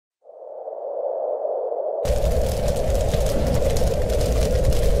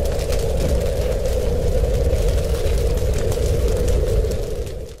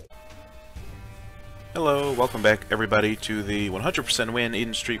welcome back everybody to the 100% win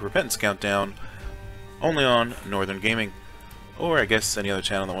Eden Streak Repentance Countdown, only on Northern Gaming, or I guess any other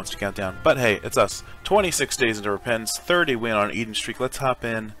channel that wants to count down. But hey, it's us. 26 days into Repentance, 30 win on Eden Streak. Let's hop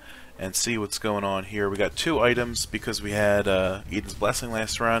in and see what's going on here. We got 2 items because we had Eden's Blessing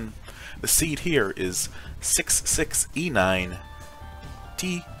last run. The seed here is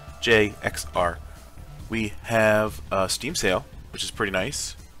 66E9TJXR. We have Steam Sale, which is pretty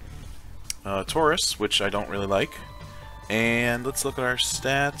nice. Taurus, which I don't really like. And let's look at our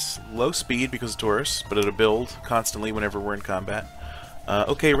stats. Low speed because of Taurus, but it'll build constantly whenever we're in combat.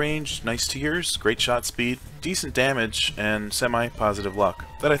 Okay range, nice tiers, great shot speed, decent damage, and semi-positive luck.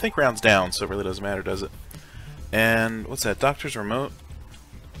 That I think rounds down, so it really doesn't matter, does it? And what's that? Doctor's Remote?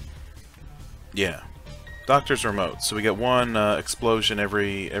 Yeah. Doctor's Remote. So we get 1 explosion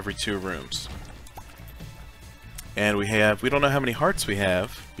every 2 rooms. And we don't know how many hearts we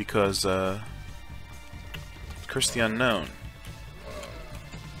have because Curse the Unknown.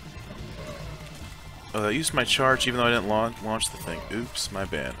 Oh, I used my charge even though I didn't launch the thing. Oops, my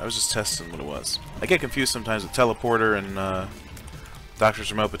bad. I was just testing what it was. I get confused sometimes with Teleporter and Doctor's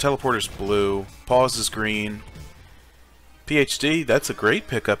Remote, but Teleporter's blue, Pause is green. PhD, that's a great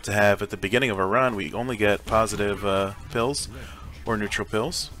pickup to have at the beginning of a run. We only get positive pills or neutral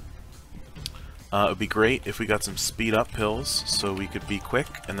pills. It would be great if we got some speed up pills so we could be quick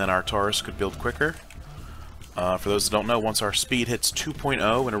and then our Taurus could build quicker. For those that don't know, once our speed hits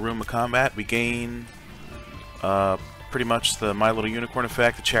 2.0 in a room of combat, we gain pretty much the My Little Unicorn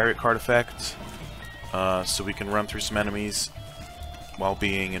effect, the Chariot card effect, so we can run through some enemies while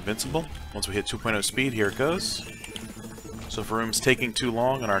being invincible. Once we hit 2.0 speed, here it goes. So if a room's taking too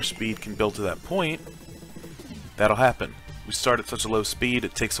long and our speed can build to that point, that'll happen. We start at such a low speed,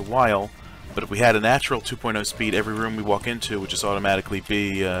 it takes a while. But if we had a natural 2.0 speed, every room we walk into would just automatically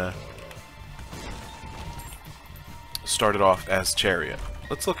be started off as Chariot.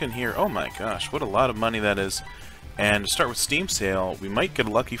 Let's look in here. Oh my gosh, what a lot of money that is. And to start with Steam Sale, we might get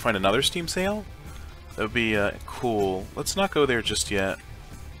lucky find another Steam Sale. That would be cool. Let's not go there just yet.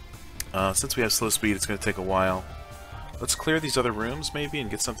 Since we have slow speed, it's going to take a while. Let's clear these other rooms maybe and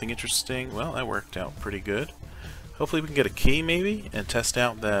get something interesting. Well, that worked out pretty good. Hopefully we can get a key, maybe, and test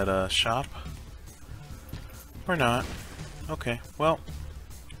out that shop. Or not. Okay, well,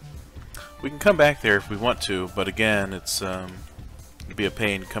 we can come back there if we want to, but again, it'd be a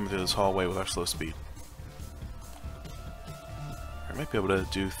pain coming through this hallway with our slow speed. I might be able to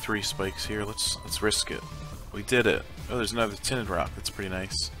do 3 spikes here. Let's risk it. We did it. Oh, there's another tinted rock. That's pretty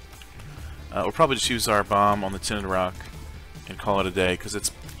nice. We'll probably just use our bomb on the tinted rock and call it a day, because it's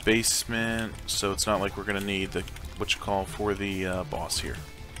basement, so it's not like we're gonna need the for the boss here.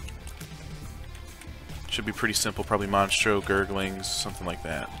 Should be pretty simple, probably Monstro, Gurglings, something like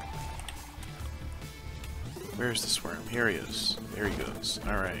that. Where's this worm? Here he is. There he goes.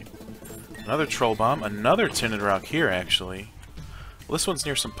 Alright. Another Troll Bomb, another Tinted Rock here actually. Well, this one's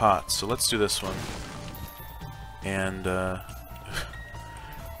near some pots, so let's do this one. And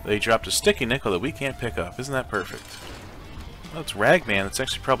they dropped a sticky nickel that we can't pick up. Isn't that perfect? Oh, it's Ragman. That's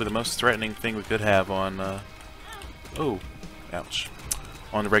actually probably the most threatening thing we could have on oh, ouch.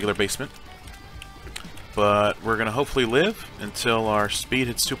 On the regular basement. But we're going to hopefully live until our speed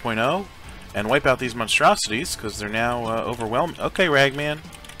hits 2.0 and wipe out these monstrosities because they're now overwhelming. Okay, Ragman.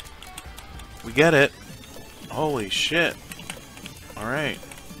 We get it. Holy shit. Alright.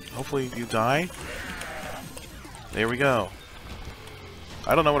 Hopefully you die. There we go.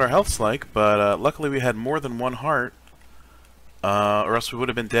 I don't know what our health's like, but luckily we had more than 1 heart. Or else we would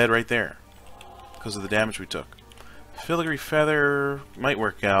have been dead right there because of the damage we took. Filigree Feather might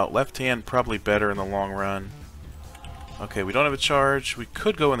work out. Left hand probably better in the long run. Okay, we don't have a charge. We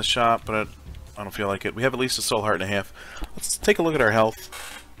could go in the shop, but I don't feel like it. We have at least a soul heart and a half. Let's take a look at our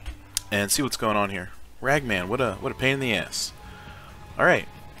health and see what's going on here. Ragman, what a pain in the ass. Alright,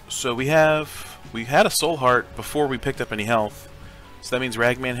 so we had a soul heart before we picked up any health. So that means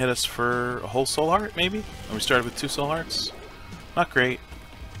Ragman hit us for a whole soul heart, maybe? And we started with 2 soul hearts. Not great,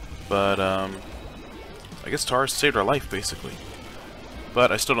 but I guess Taurus saved our life, basically. But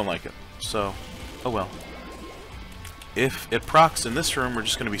I still don't like it, so, oh well. If it procs in this room, we're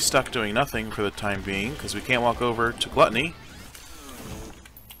just going to be stuck doing nothing for the time being, because we can't walk over to Gluttony.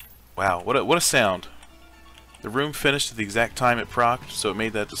 Wow, what a sound. The room finished at the exact time it procced, so it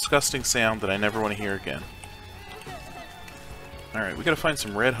made that disgusting sound that I never want to hear again. Alright, we gotta find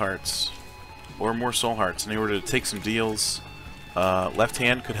some red hearts, or more soul hearts, in order to take some deals. Left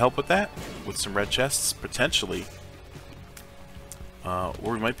hand could help with that, with some red chests, potentially. Or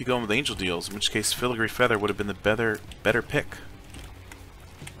we might be going with angel deals, in which case Filigree Feather would have been the better pick.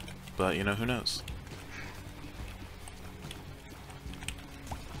 But, you know, who knows.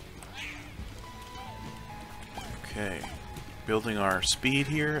 Okay. Building our speed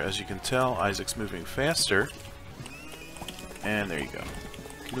here. As you can tell, Isaac's moving faster. And there you go.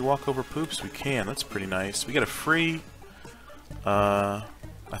 Can we walk over poops? We can. That's pretty nice. We get a free... I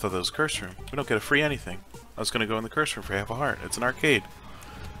thought that was a curse room. We don't get a free anything. I was going to go in the curse room for half a heart. It's an arcade.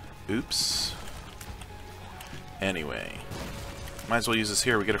 Oops. Anyway. Might as well use this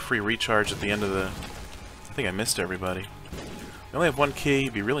here. We get a free recharge at the end of the... I think I missed everybody. We only have one key.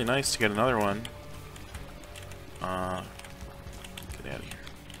 It'd be really nice to get another one. Get out of here.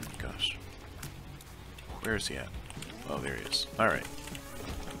 Oh my gosh. Where is he at? Oh, there he is. Alright.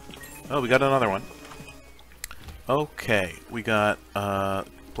 Oh, we got another one. Okay. We got,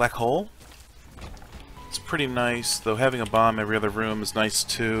 black hole. It's pretty nice, though having a bomb every other room is nice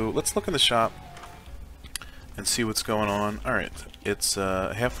too. Let's look in the shop and see what's going on. Alright. It's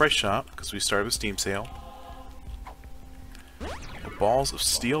a half-price shop, because we started with Steam sale. The Balls of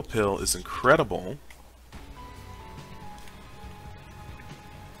Steel pill is incredible.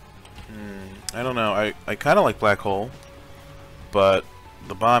 I don't know. I kind of like Black Hole, but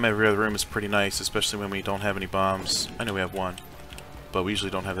the bomb every other room is pretty nice, especially when we don't have any bombs. I know we have one, but we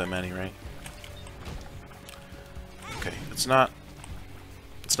usually don't have that many, right? Okay, it's not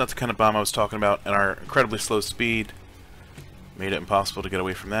the kind of bomb I was talking about, and our incredibly slow speed made it impossible to get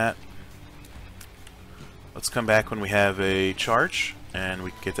away from that. Let's come back when we have a charge, and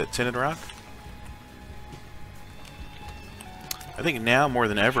we can get that tinted rock. I think now more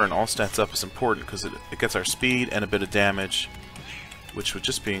than ever an all stats up is important because it gets our speed and a bit of damage, which would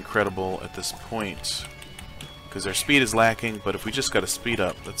just be incredible at this point. Because our speed is lacking, but if we just got a speed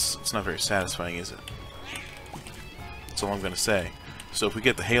up, it's not very satisfying, is it? That's all I'm going to say. So if we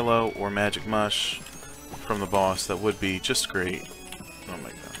get the Halo or Magic Mush from the boss, that would be just great. Oh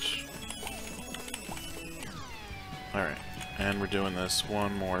my gosh. Alright, and we're doing this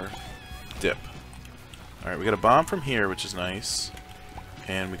one more dip. Alright, we got a bomb from here, which is nice.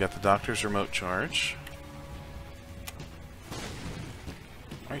 And we got the Doctor's remote charge.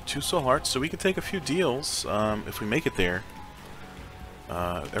 Alright, 2 soul hearts, so we can take a few deals if we make it there.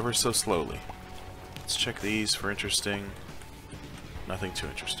 Ever so slowly. Let's check these for interesting. Nothing too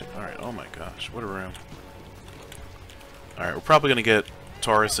interesting. Alright, oh my gosh, what a room. Alright, we're probably going to get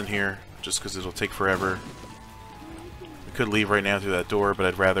Taurus in here, just because it'll take forever. We could leave right now through that door, but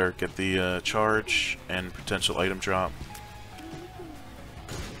I'd rather get the charge and potential item drop.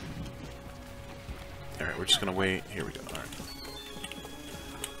 Alright, we're just going to wait. Here we go. Alright.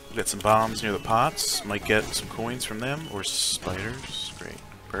 We got some bombs near the pots. Might get some coins from them, or spiders. Great.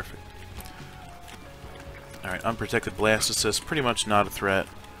 Perfect. Alright, unprotected blast assist. Pretty much not a threat.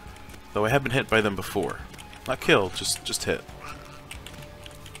 Though I have been hit by them before. Not killed, just hit.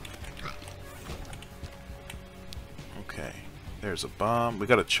 Okay. There's a bomb. We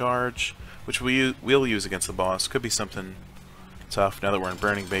got a charge, which we'll use against the boss. Could be something tough now that we're in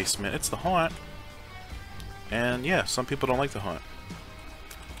Burning Basement. It's the Haunt. And yeah, some people don't like the Haunt.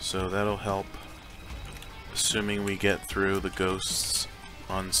 So that'll help. Assuming we get through the ghosts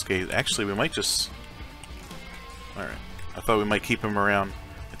unscathed. Actually, we might just... Alright. I thought we might keep him around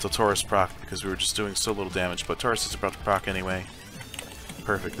until Taurus proc because we were just doing so little damage. But Taurus is about to proc anyway.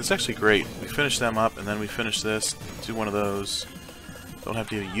 Perfect. That's actually great. We finish them up and then we finish this. Do one of those. Don't have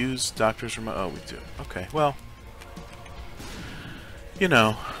to use Doctor's remote. Oh, we do. Okay, well. You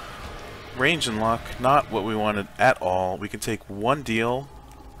know. Range and luck. Not what we wanted at all. We can take one deal.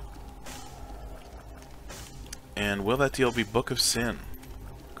 And will that deal be Book of Sin?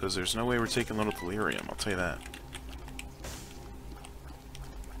 Because there's no way we're taking Little Delirium, I'll tell you that.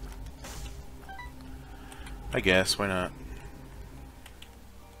 I guess, why not?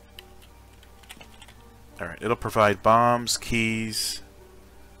 Alright, it'll provide bombs, keys,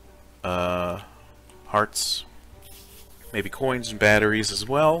 hearts, maybe coins and batteries as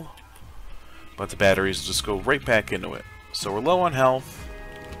well. But the batteries will just go right back into it. So we're low on health.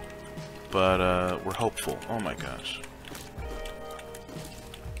 But, we're hopeful. Oh my gosh.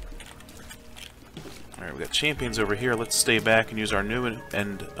 Alright, we got champions over here. Let's stay back and use our new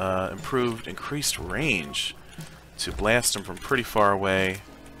and improved increased range to blast them from pretty far away.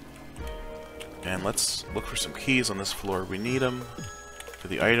 And let's look for some keys on this floor. We need them for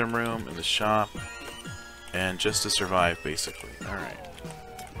the item room, in the shop, and just to survive, basically. Alright.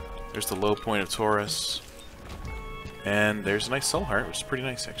 There's the low point of Taurus. And there's a nice soul heart, which is pretty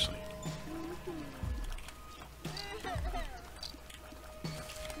nice, actually.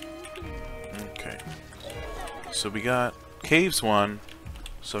 So we got Caves 1,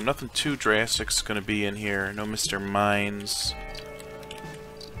 so nothing too drastic's gonna be in here. No Mr. Mines.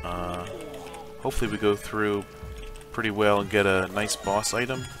 Hopefully we go through pretty well and get a nice boss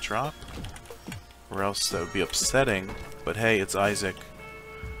item drop. or else that would be upsetting. But hey, it's Isaac.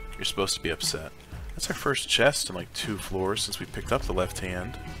 You're supposed to be upset. That's our first chest in like 2 floors since we picked up the left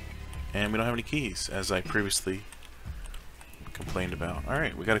hand. And we don't have any keys, as I previously complained about.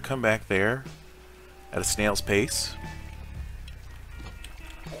 Alright, we gotta come back there at a snail's pace.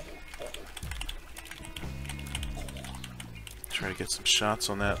 Try to get some shots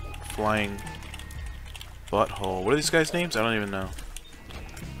on that flying butthole. What are these guys' names? I don't even know.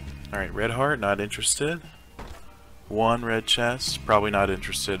 Alright, red heart, not interested. 1 red chest, probably not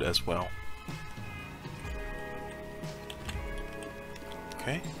interested as well.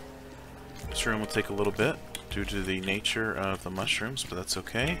 Okay. This room will take a little bit due to the nature of the mushrooms, but that's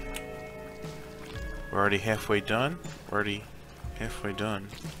okay. We're already halfway done. We're already halfway done.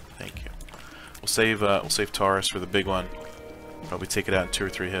 Thank you. We'll save Taurus for the big one. Probably take it out in 2 or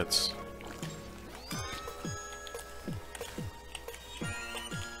 3 hits.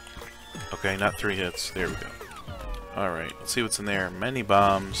 Okay, not 3 hits. There we go. Alright, let's see what's in there. Many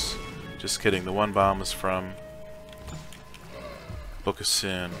bombs. Just kidding. The 1 bomb was from Book of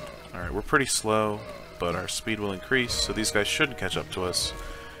Sin. Alright, we're pretty slow, but our speed will increase, so these guys shouldn't catch up to us.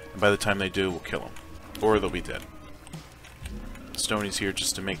 And by the time they do, we'll kill them. Or they'll be dead. Stoney's here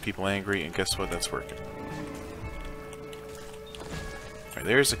just to make people angry, and guess what? That's working. Alright,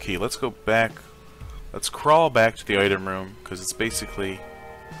 there's a key. Let's go back. Let's crawl back to the item room, because it's basically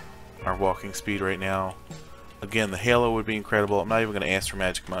our walking speed right now. Again, the halo would be incredible. I'm not even going to ask for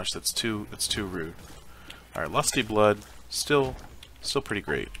magic much. That's too rude. Alright, lusty blood. Still pretty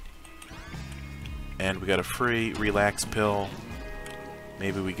great. And we got a free relax pill.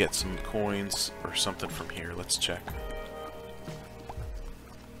 Maybe we get some coins or something from here. Let's check.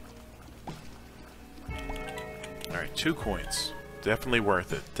 Alright, 2 coins. Definitely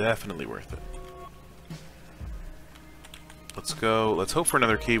worth it. Definitely worth it. Let's go. Let's hope for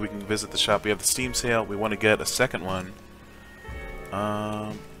another key. We can visit the shop. We have the Steam sale. We want to get a second one.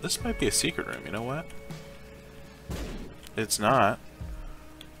 This might be a secret room. You know what? It's not.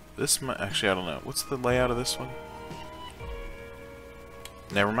 This might... Actually, I don't know. What's the layout of this one?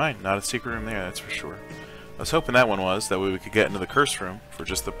 Never mind. Not a secret room there, that's for sure. I was hoping that one was. That way we could get into the curse room for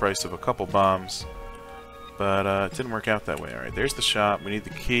just the price of a couple bombs. But it didn't work out that way. Alright, there's the shop. We need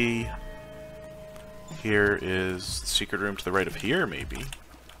the key. Here is the secret room to the right of here, maybe.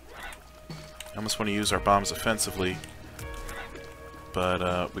 I almost want to use our bombs offensively.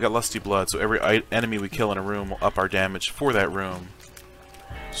 But we got lusty blood, so every enemy we kill in a room will up our damage for that room.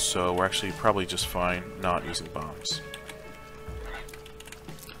 So we're actually probably just fine not using bombs.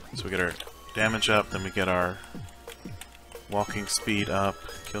 So we get our damage up, then we get our walking speed up.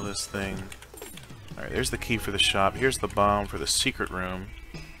 Kill this thing. Alright, there's the key for the shop. Here's the bomb for the secret room.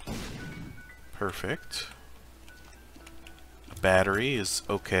 Perfect. A battery is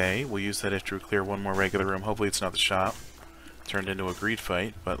okay. We'll use that after we clear one more regular room. Hopefully it's not the shop. Turned into a greed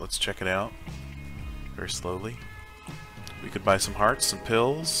fight, but let's check it out very slowly. We could buy some hearts, some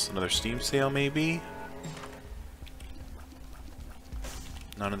pills, another Steam sale maybe.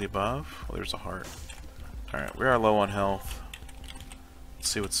 None of the above. Well, there's a heart. Alright, we are low on health. Let's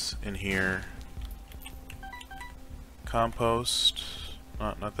see what's in here. Compost.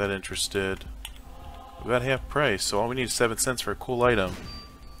 Not that interested. We got half price, so all we need is 7 cents for a cool item.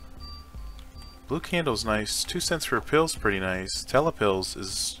 Blue candle's nice. 2 cents for a pill's pretty nice. Telepills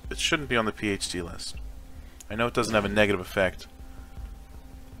is... It shouldn't be on the PhD list. I know it doesn't have a negative effect.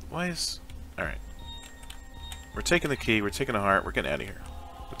 Why is... Alright. We're taking the key, we're taking the heart, we're getting out of here.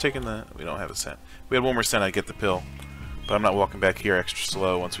 We're taking the... We don't have a cent. If we had 1 more cent, I'd get the pill. But I'm not walking back here extra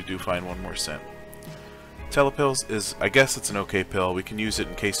slow once we do find 1 more cent. Telepills is... I guess it's an okay pill. We can use it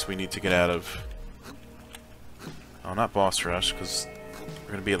in case we need to get out of... Oh, not boss rush, because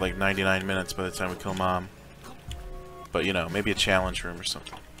we're going to be at like 99 minutes by the time we kill Mom. But, you know, maybe a challenge room or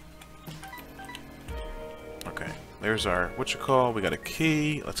something. Okay, there's our, whatchamacall, we got a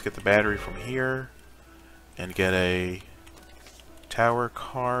key. Let's get the battery from here. And get a tower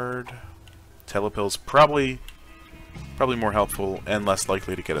card. Telepill's probably more helpful and less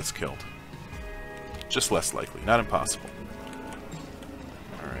likely to get us killed. Just less likely, not impossible.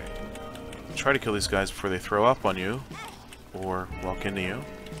 Alright. Try to kill these guys before they throw up on you. Or walk into you.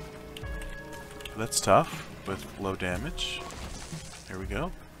 That's tough with low damage. There we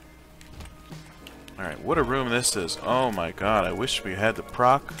go. Alright, what a room this is. Oh my god, I wish we had the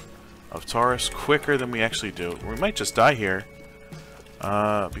proc of Taurus quicker than we actually do. We might just die here.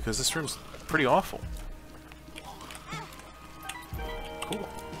 Because this room's pretty awful. Cool.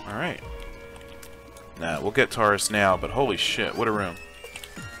 Alright. Nah, we'll get Taurus now, but holy shit, what a room.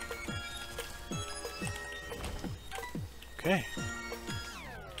 Okay.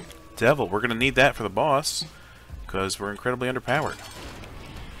 devil. We're going to need that for the boss, because we're incredibly underpowered.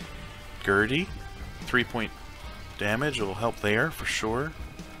 Gertie, 3-point damage will help there, for sure.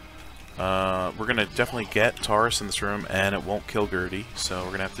 We're going to definitely get Taurus in this room, and it won't kill Gertie, so we're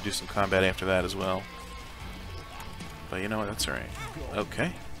going to have to do some combat after that as well. But you know what, that's alright.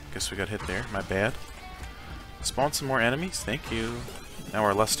 Okay, guess we got hit there, my bad. Spawn some more enemies, thank you. Now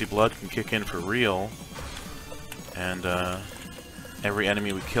our lusty blood can kick in for real, and every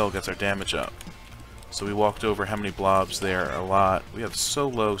enemy we kill gets our damage up. So we walked over how many blobs there? A lot. We have so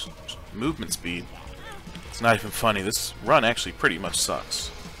low movement speed. It's not even funny. This run actually pretty much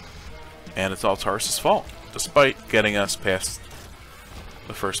sucks. And it's all Taurus' fault, despite getting us past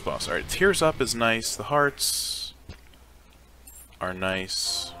the first boss. Alright, Tears Up is nice. The hearts are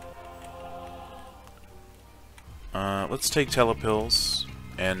nice. Let's take telepills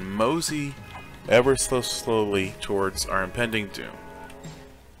and mosey ever so slowly towards our impending doom.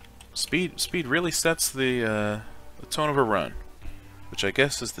 Speed really sets the tone of a run, which I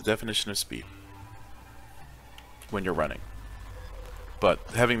guess is the definition of speed when you're running. But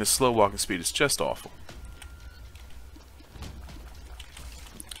having the slow walking speed is just awful.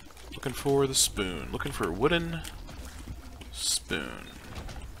 Looking for the spoon. Looking for a wooden spoon.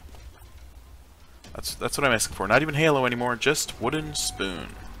 That's what I'm asking for. Not even Halo anymore, just wooden spoon.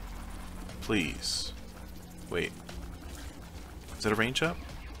 Please. Wait. Is it a range up?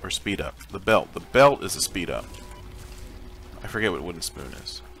 Or speed up? The belt. The belt is a speed up. I forget what wooden spoon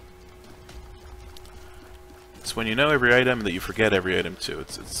is. It's when you know every item that you forget every item too.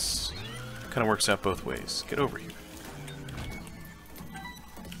 It kind of works out both ways. Get over here.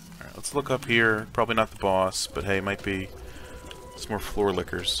 Alright, let's look up here. Probably not the boss, but hey, might be some more floor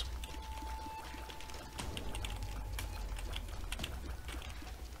lickers.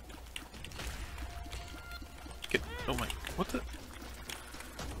 Oh my, what the?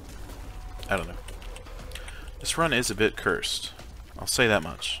 I don't know. This run is a bit cursed. I'll say that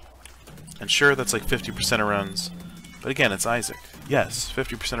much. And sure, that's like 50% of runs. But again, it's Isaac. Yes,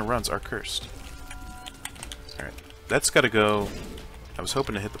 50% of runs are cursed. Alright, that's gotta go. I was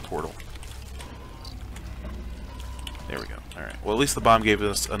hoping to hit the portal. There we go. Alright, well at least the bomb gave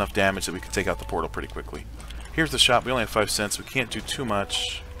us enough damage that we could take out the portal pretty quickly. Here's the shop. We only have 5 cents. We can't do too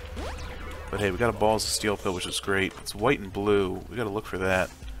much. But hey, we got a Balls of Steel pill, which is great. It's white and blue. We gotta look for that.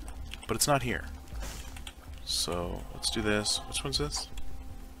 But it's not here. So, let's do this. Which one's this?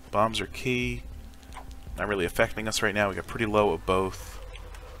 Bombs are key. Not really affecting us right now. We got pretty low of both.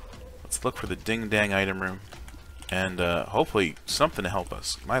 Let's look for the ding-dang item room. And hopefully something to help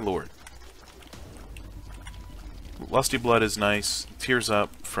us. My lord. Lusty Blood is nice. Tears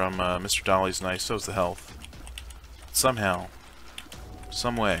Up from Mr. Dolly's nice. So is the health. Somehow,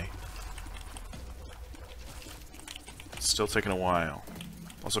 some way. It's still taking a while.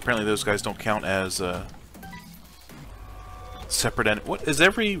 Also, apparently those guys don't count as separate enemies. What, does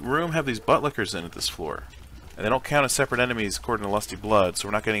every room have these butt lickers in at this floor? And they don't count as separate enemies according to Lusty Blood, so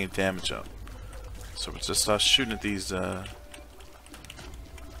we're not getting any damage up. So it's just us shooting at these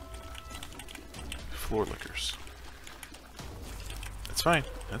floor lickers. That's fine.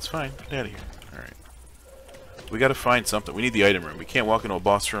 That's fine. Get out of here. Alright. We gotta find something. We need the item room. We can't walk into a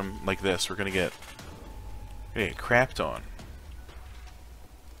boss room like this. We're gonna get crapped on.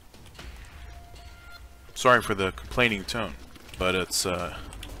 Sorry for the complaining tone, but it's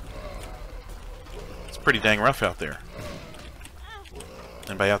pretty dang rough out there.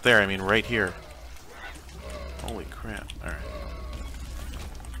 And by out there, I mean right here. Holy crap. Alright.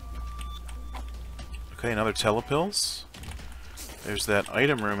 Okay, another telepills. There's that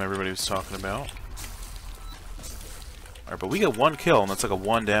item room everybody was talking about. Alright, but we get 1 kill, and that's like a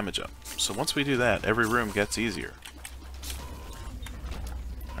 1 damage up. So once we do that, every room gets easier.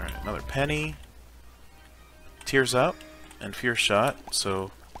 Alright, another penny. Tears Up and Fear Shot,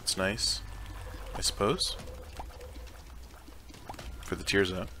 so it's nice, I suppose, for the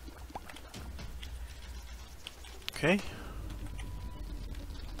Tears Up. Okay.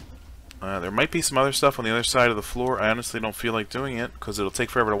 There might be some other stuff on the other side of the floor. I honestly don't feel like doing it, because it'll take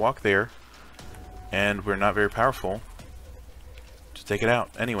forever to walk there, and we're not very powerful to take it out.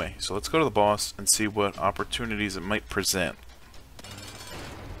 Anyway, so let's go to the boss and see what opportunities it might present.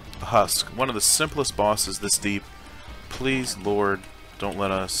 The Husk, one of the simplest bosses this deep. Please, Lord, don't let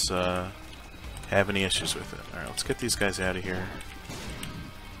us have any issues with it. Alright, let's get these guys out of here.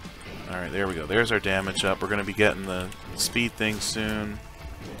 Alright, there we go. There's our damage up. We're going to be getting the speed thing soon.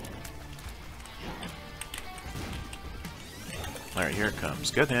 Alright, here it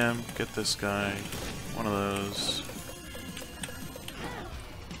comes. Get him. Get this guy. One of those.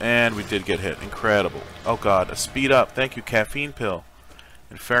 And we did get hit. Incredible. Oh god, a speed up. Thank you, caffeine pill.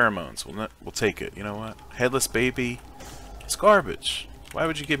 And pheromones. We'll take it. You know what? Headless baby. It's garbage. Why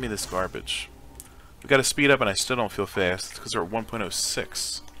would you give me this garbage? We got to speed up and I still don't feel fast. It's because we're at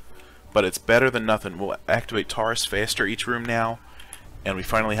 1.06. But it's better than nothing. We'll activate Taurus faster each room now. And we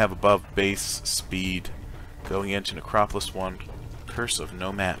finally have above base speed going into Necropolis 1. Curse of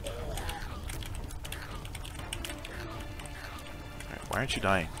no map. Alright, why aren't you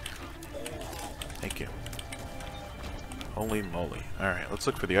dying? Thank you. Holy moly. Alright, let's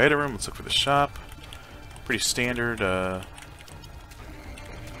look for the item room. Let's look for the shop. Pretty standard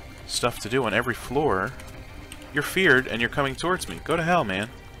stuff to do on every floor. You're feared and you're coming towards me. Go to hell, man.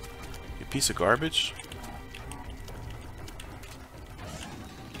 You piece of garbage.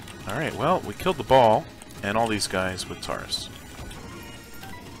 Alright, well, we killed the ball and all these guys with Taurus.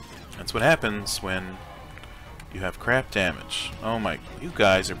 That's what happens when you have crap damage. Oh my, you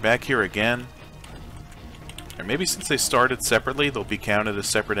guys are back here again. Or maybe since they started separately, they'll be counted as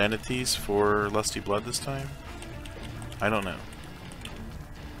separate entities for Lusty Blood this time? I don't know.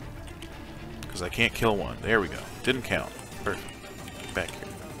 Because I can't kill one. There we go. Didn't count. Perfect. Get back here.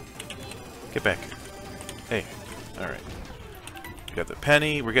 Get back here. Hey. Alright. We got the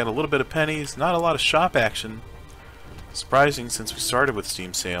penny. We're getting a little bit of pennies. Not a lot of shop action. Surprising since we started with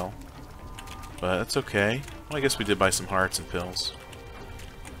Steam Sale. But that's okay. Well, I guess we did buy some hearts and pills.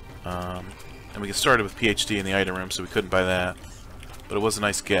 And we get started with PhD in the item room, so we couldn't buy that. But it was a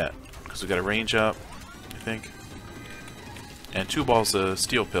nice get. Because we got a range up, I think. And 2 balls of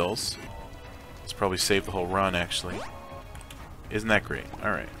steel pills. It's probably saved the whole run, actually. Isn't that great?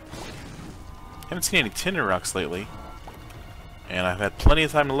 Alright. Haven't seen any tinder rocks lately. And I've had plenty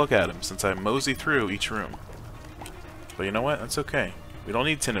of time to look at them since I mosey through each room. But you know what? That's okay. We don't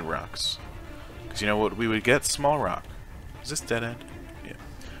need tinted rocks. Because you know what we would get? Small rock. Is this dead end? Yeah.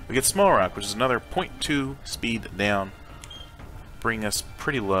 We get small rock, which is another 0.2 speed down. Bring us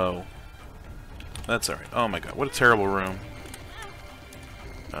pretty low. That's alright. Oh my god, what a terrible room.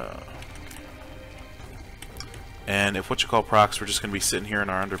 And if what you call procs, we're just going to be sitting here in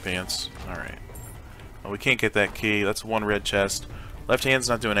our underpants. Alright. Well, we can't get that key. That's 1 red chest. Left hand's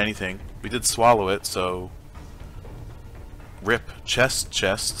not doing anything. We did swallow it, so... Rip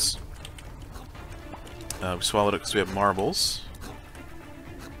chests. We swallowed it because we have marbles.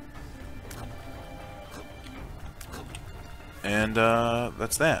 And,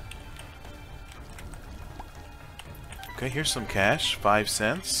 that's that. Okay, here's some cash. 5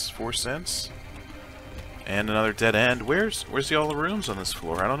 cents, 4 cents. And another dead end. Where's all the rooms on this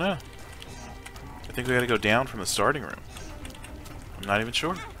floor? I don't know. I think we gotta go down from the starting room. I'm not even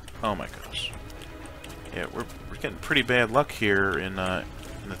sure. Oh my gosh. Yeah, we're getting pretty bad luck here in the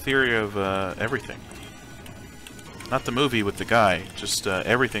theory of everything. Not the movie with the guy, just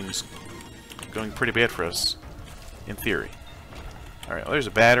everything's going pretty bad for us in theory. Alright, well, there's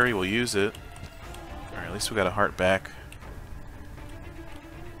a battery, we'll use it. Alright, at least we got a heart back.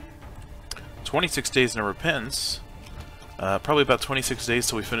 26 days in a repentance. Probably about 26 days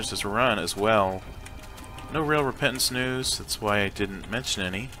till we finish this run as well. No real repentance news, that's why I didn't mention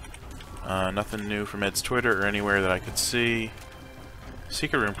any. Nothing new from Ed's Twitter or anywhere that I could see.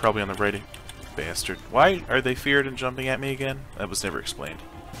 Secret room probably on the right. Bastard. Why are they feared and jumping at me again? That was never explained.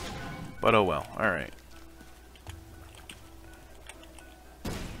 But oh well. Alright.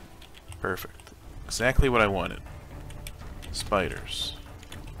 Perfect. Exactly what I wanted. Spiders.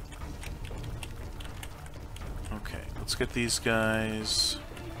 Okay, let's get these guys.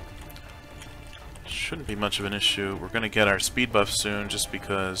 Shouldn't be much of an issue. We're going to get our speed buff soon just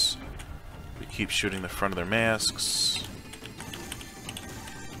because we keep shooting the front of their masks.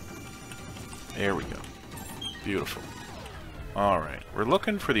 There we go. Beautiful. Alright, we're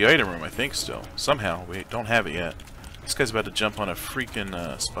looking for the item room, I think, still. Somehow, we don't have it yet. This guy's about to jump on a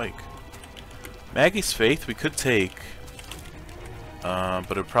freaking spike. Maggie's Faith we could take,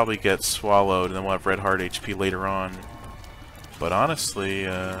 but it would probably get swallowed, and then we'll have red heart HP later on. But honestly,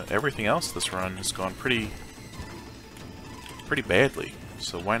 everything else this run has gone pretty badly.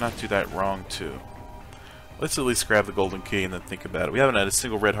 So why not do that wrong too? Let's at least grab the golden key and then think about it. We haven't had a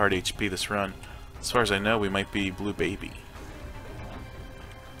single red heart HP this run. As far as I know, we might be blue baby.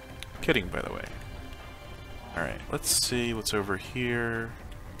 Kidding, by the way. Alright, let's see what's over here.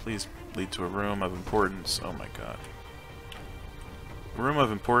 Please lead to a room of importance. Oh my god. Room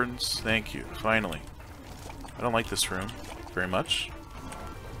of importance? Thank you. Finally. I don't like this room very much,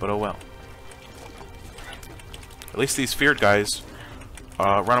 but oh well. At least these feared guys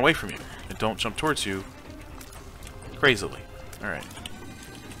run away from you and don't jump towards you crazily. Alright.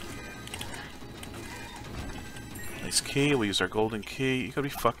 Nice key. We'll use our golden key. You gotta be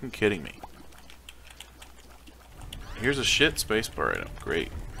fucking kidding me. Here's a shit spacebar item.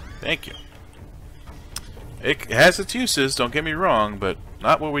 Great. Thank you. It has its uses, don't get me wrong, but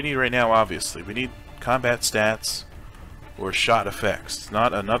not what we need right now, obviously. We need combat stats or shot effects,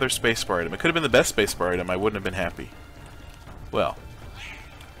 not another spacebar item. It could have been the best spacebar item, I wouldn't have been happy. Well,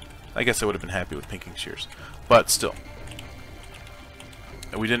 I guess I would have been happy with pinking shears. But still.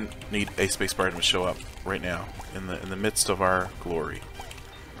 We didn't need a spacebar item to show up right now, in the midst of our glory.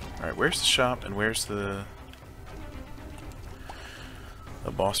 Alright, where's the shop and where's the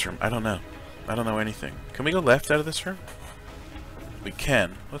boss room? I don't know. I don't know anything. Can we go left out of this room? We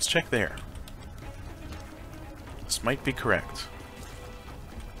can. Let's check there. This might be correct.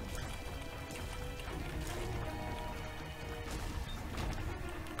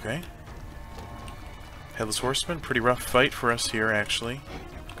 Okay. Headless Horseman, pretty rough fight for us here, actually.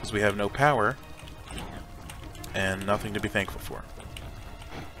 Because we have no power. And nothing to be thankful for.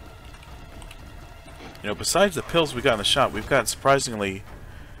 You know, besides the pills we got in the shop, we've got surprisingly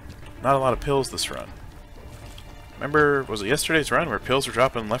not a lot of pills this run. Remember, was it yesterday's run where pills were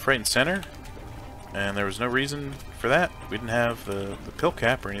dropping left, right, and center? And there was no reason for that. We didn't have the pill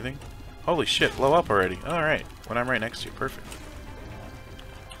cap or anything. Holy shit, blow up already. Alright, when I'm right next to you. Perfect.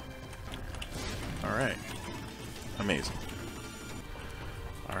 Alright. Amazing.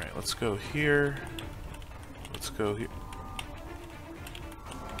 Alright, let's go here. Let's go here.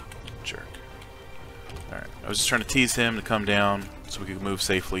 Jerk. Alright, I was just trying to tease him to come down so we could move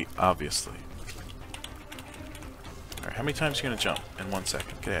safely, obviously. Alright, how many times are you going to jump in 1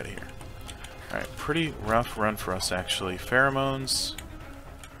 second? Get out of here. Alright, pretty rough run for us, actually. Pheromones.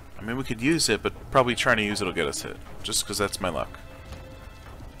 I mean, we could use it, but probably trying to use it will get us hit. Just because that's my luck.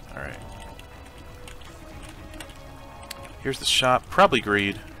 Alright. Here's the shop. Probably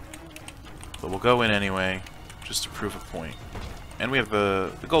greed. But we'll go in anyway, just to prove a point. And we have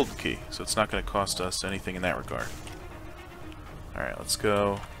the golden key, so it's not going to cost us anything in that regard. Alright, let's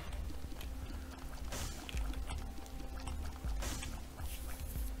go.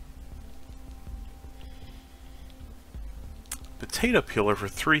 Potato peeler for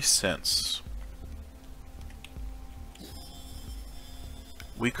 3 cents.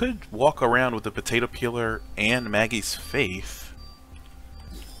 We could walk around with the potato peeler and Maggie's Faith.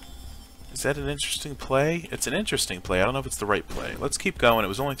 Is that an interesting play? It's an interesting play. I don't know if it's the right play. Let's keep going. It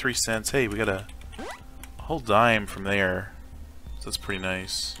was only 3 cents. Hey, we got a whole dime from there. So that's pretty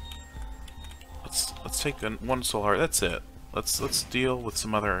nice. Let's take one soul heart. That's it. Let's deal with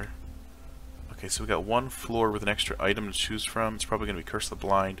some other. Okay, so we got one floor with an extra item to choose from. It's probably going to be Curse of the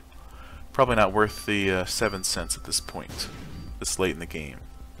Blind. Probably not worth the 7 cents at this point. This late in the game.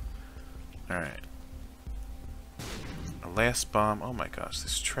 Alright. A last bomb. Oh my gosh,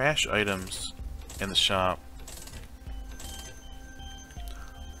 these trash items in the shop.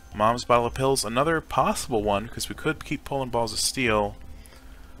 Mom's bottle of pills. Another possible one, because we could keep pulling balls of steel.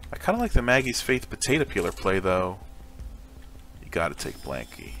 I kind of like the Maggie's Faith potato peeler play, though. You gotta take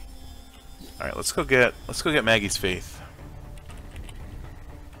Blanky. Alright, let's go get Maggie's Faith.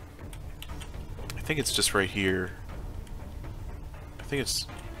 I think it's just right here. I think it's...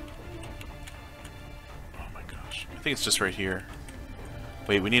 Oh my gosh. I think it's just right here.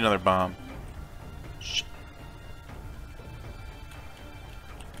 Wait, we need another bomb. Shit.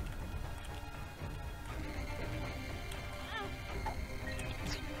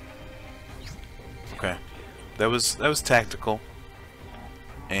 Okay. That was tactical.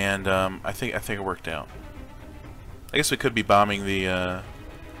 And I think it worked out. I guess we could be bombing the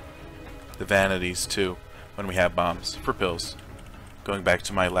vanities too when we have bombs for pills. Going back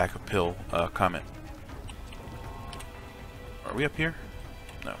to my lack of pill comment. Are we up here?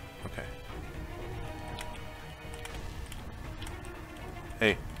 No. Okay.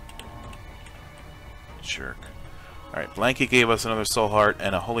 Hey. Jerk. Alright, Blanky gave us another soul heart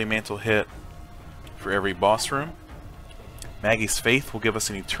and a holy mantle hit for every boss room. Maggie's Faith will give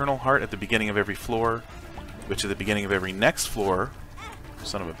us an eternal heart at the beginning of every floor, which at the beginning of every next floor,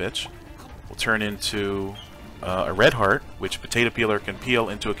 son of a bitch, will turn into a red heart, which potato peeler can peel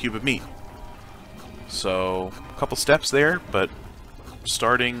into a cube of meat. So, a couple steps there, but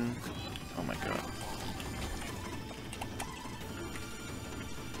starting... Oh my god.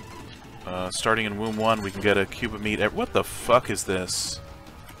 Starting in Womb 1, we can get a cube of meat. What the fuck is this?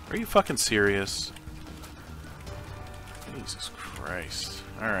 Are you fucking serious? Jesus Christ.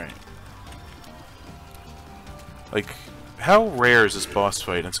 Alright. Like, how rare is this boss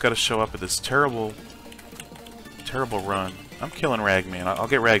fight? And it's got to show up at this terrible run. I'm killing Ragman. I'll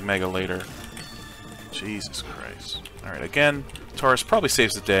get Rag Mega later. Jesus Christ. Alright, again, Taurus probably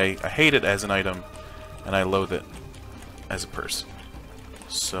saves the day. I hate it as an item, and I loathe it as a person.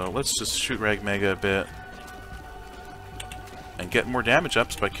 So let's just shoot Rag Mega a bit. get more damage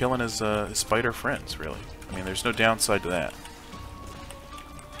ups by killing his spider friends, really. I mean, there's no downside to that.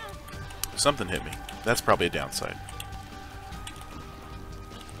 Something hit me. That's probably a downside.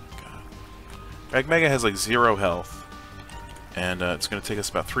 God. Ragmega has like 0 health. And it's going to take us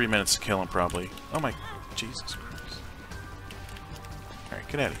about 3 minutes to kill him, probably. Oh my... Jesus Christ. Alright,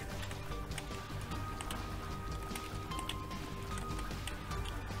 get out of here.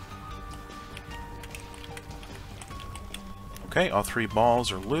 Okay, all 3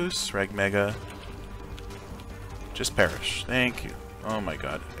 balls are loose. Ragmega, just perish. Thank you. Oh my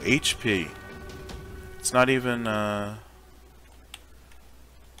god. HP. It's not even, I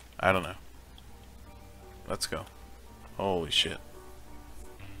don't know. Let's go. Holy shit.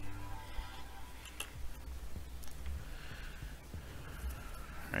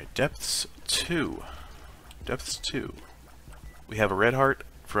 Alright, depths 2. Depths 2. We have a red heart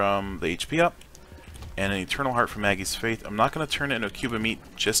from the HP up, and an eternal heart from Maggie's Faith. I'm not going to turn it into a cube of meat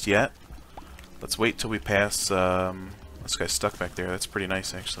just yet. Let's wait till we pass, this guy's stuck back there. That's pretty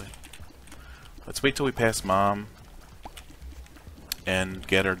nice, actually. Let's wait till we pass Mom and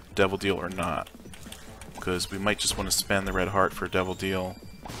get our Devil Deal or not. Because we might just want to spend the red heart for a Devil Deal.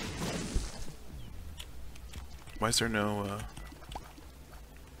 Why is there no,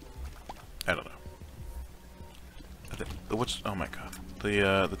 I don't know. Oh my god.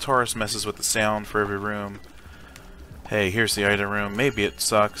 The Taurus messes with the sound for every room. Hey, here's the item room. Maybe it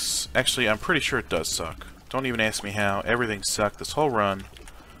sucks. Actually, I'm pretty sure it does suck. Don't even ask me how. Everything sucked this whole run.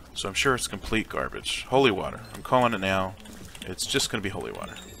 So I'm sure it's complete garbage. Holy water. I'm calling it now. It's just going to be holy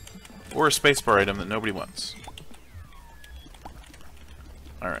water. Or a spacebar item that nobody wants.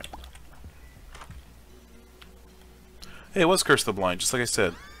 Alright. Hey, it was Curse the Blind, just like I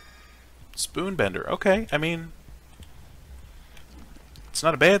said. Spoonbender. Okay, I mean... It's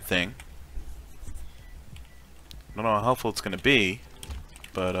not a bad thing. I don't know how helpful it's going to be,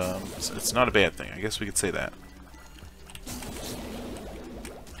 but it's not a bad thing. I guess we could say that.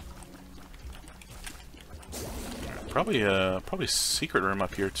 Right, probably secret room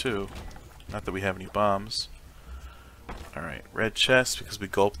up here too. Not that we have any bombs. All right, red chest because we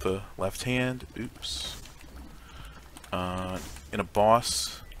gulped the left hand. Oops. In a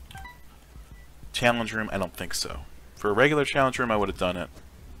boss challenge room, I don't think so. For a regular challenge room, I would have done it.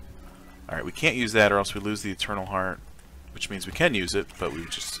 Alright, we can't use that or else we lose the Eternal Heart. Which means we can use it, but we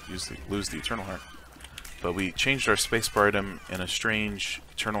just lose the Eternal Heart. But we changed our spacebar item in a strange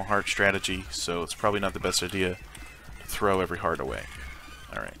Eternal Heart strategy, so it's probably not the best idea to throw every heart away.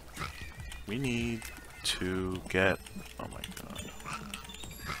 Alright. We need to get... Oh my god.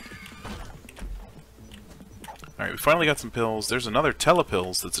 Alright, we finally got some pills. There's another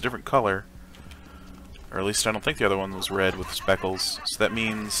Telepills that's a different color. Or at least I don't think the other one was red with speckles. So that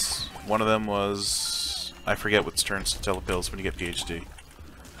means one of them was... I forget what turns to Telepills when you get PhD.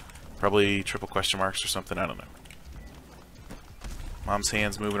 Probably triple question marks or something, I don't know. Mom's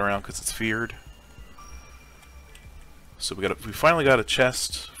hand's moving around because it's feared. So we finally got a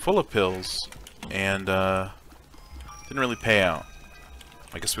chest full of pills, and didn't really pay out.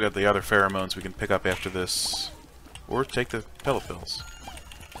 I guess we got the other pheromones we can pick up after this, or take the Telepills.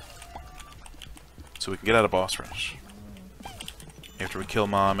 So we can get out of boss rush. After we kill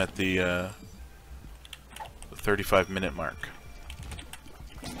Mom at the 35-minute mark.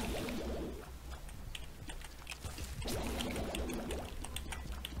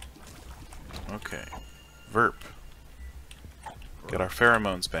 Okay. Verp. Get our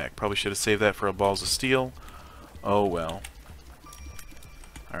pheromones back. Probably should have saved that for a Balls of Steel. Oh well.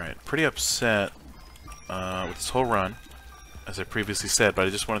 Alright, pretty upset with this whole run, as I previously said, but I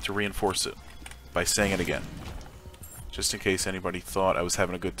just wanted to reinforce it by saying it again. Just in case anybody thought I was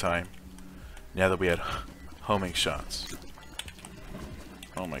having a good time, now that we had homing shots.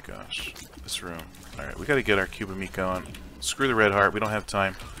 Oh my gosh. This room. Alright, we gotta get our cube of meat going. Screw the red heart, we don't have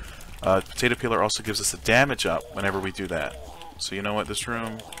time. Potato peeler also gives us a damage up whenever we do that. So you know what, this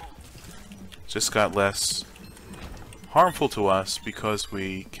room just got less harmful to us because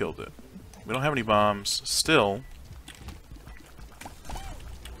we killed it. We don't have any bombs. Still,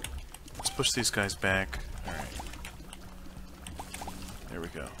 let's push these guys back. Alright. There we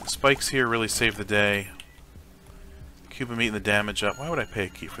go. The spikes here really save the day. Cube of meat and the damage up. Why would I pay a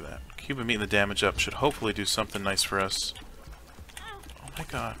key for that? Cube of meat and the damage up should hopefully do something nice for us. Oh my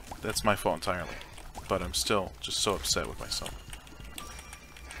god. That's my fault entirely. But I'm still just so upset with myself.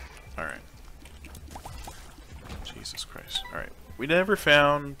 Alright. Jesus Christ. Alright. We never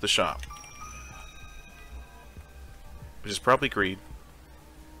found the shop. Which is probably greed.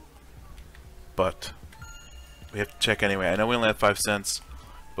 But we have to check anyway. I know we only have 5 cents,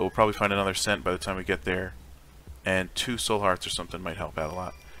 but we'll probably find another cent by the time we get there. And 2 soul hearts or something might help out a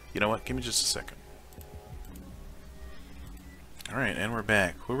lot. You know what? Give me just a second. Alright, and we're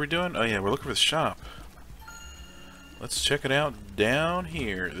back. What are we doing? Oh yeah, we're looking for the shop. Let's check it out down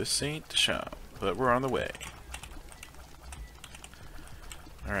here. This ain't the shop, but we're on the way.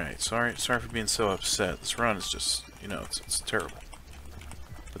 Alright, sorry for being so upset. This run is just, you know, it's terrible.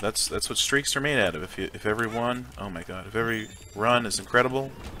 But that's what streaks are made out of. If every one, oh my god, if every run is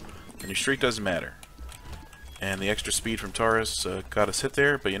incredible, then your streak doesn't matter. And the extra speed from Taurus got us hit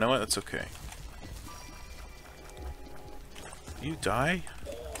there, but you know what? That's okay. You die?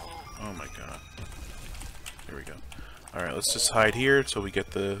 Oh my god. Here we go. Alright, let's just hide here until we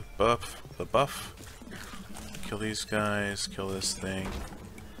get the buff. Kill these guys, kill this thing.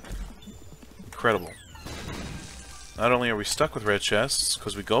 Incredible. Not only are we stuck with red chests,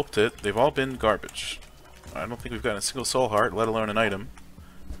 because we gulped it, they've all been garbage. I don't think we've gotten a single soul heart, let alone an item.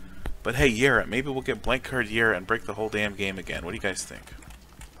 But hey, Yara, maybe we'll get blank card Yara and break the whole damn game again. What do you guys think?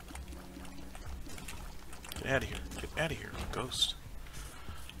 Get out of here. Get out of here, ghost.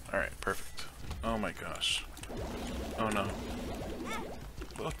 Alright, perfect. Oh my gosh. Oh no.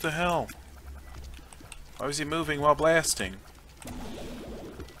 What the hell? Why was he moving while blasting?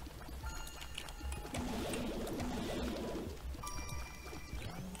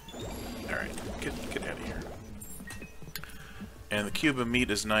 Alright, get out of here. And the cube of meat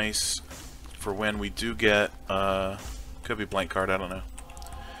is nice for when we do get, could be blank card, I don't know.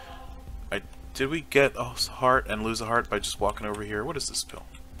 Did we get a heart and lose a heart by just walking over here? What is this pill?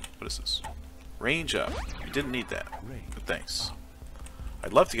 What is this? Range up. We didn't need that, but thanks.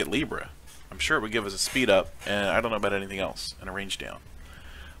 I'd love to get Libra. I'm sure it would give us a speed up, and I don't know about anything else, and a range down.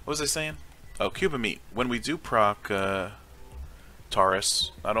 What was I saying? Oh, cube of meat. When we do proc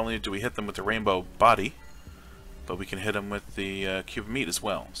Taurus, not only do we hit them with the rainbow body, but we can hit them with the cube of meat as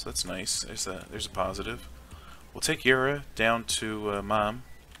well. So that's nice. There's a positive. We'll take Yara down to Mom.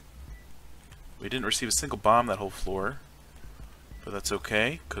 We didn't receive a single bomb that whole floor, but that's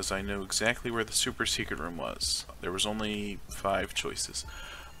okay, because I knew exactly where the super secret room was. There was only 5 choices.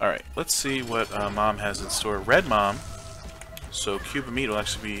 Alright, let's see what Mom has in store. Red Mom, so cube of meat will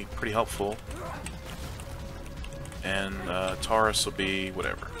actually be pretty helpful, and Taurus will be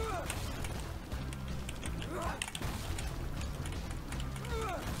whatever.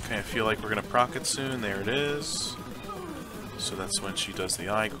 Okay, I feel like we're going to proc it soon. There it is. So that's when she does the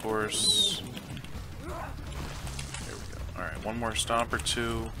eye course. Alright, one more stomp or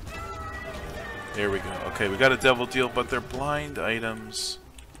 2. There we go. Okay, we got a devil deal, but they're blind items.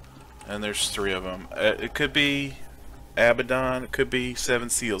 And there's 3 of them. It could be Abaddon, it could be 7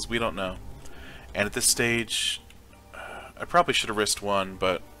 Seals, we don't know. And at this stage, I probably should have risked 1,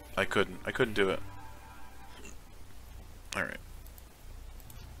 but I couldn't. I couldn't do it. Alright.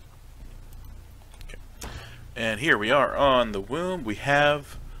 Okay. And here we are on the womb. We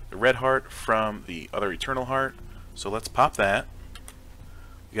have the red heart from the other eternal heart. So let's pop that.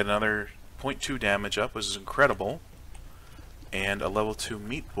 We get another 0.2 damage up, which is incredible. And a level 2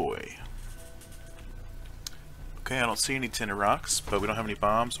 meat boy. Okay, I don't see any tinder rocks, but we don't have any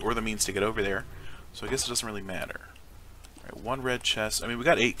bombs or the means to get over there. So I guess it doesn't really matter. Alright, 1 red chest. I mean, we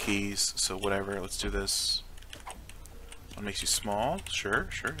got 8 keys, so whatever. Let's do this. One makes you small. Sure,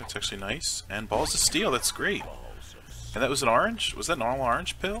 that's actually nice. And balls of steel, that's great. And that was an orange? Was that an all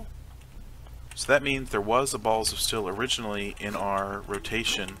orange pill? So that means there was a balls of steel originally in our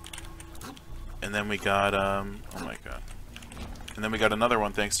rotation. And then we got, oh my god. And then we got another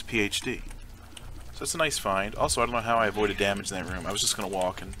one thanks to PhD. So that's a nice find. Also, I don't know how I avoided damage in that room. I was just going to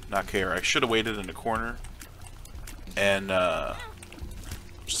walk and not care. I should have waited in the corner. And,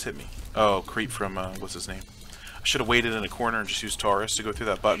 just hit me. Oh, creep from, what's his name? I should have waited in a corner and just used Taurus to go through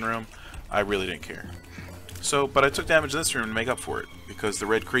that button room. I really didn't care. So, but I took damage in this room to make up for it, because the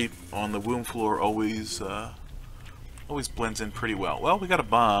red creep on the womb floor always blends in pretty well. Well, we got a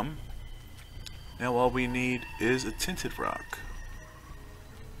bomb. Now all we need is a tinted rock,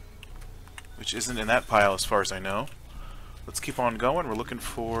 which isn't in that pile as far as I know. Let's keep on going. We're looking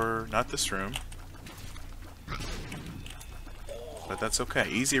for, not this room, but that's okay.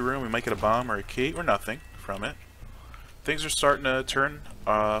 Easy room. We might get a bomb or a key or nothing from it. Things are starting to turn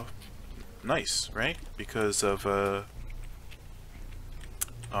nice, right? Because of,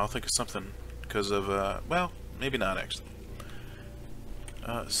 I'll think of something. Because of, well, maybe not actually.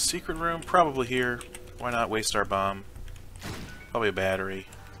 Secret room, probably here. Why not waste our bomb? Probably a battery.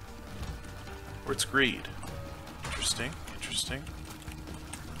 Or it's greed. Interesting, interesting.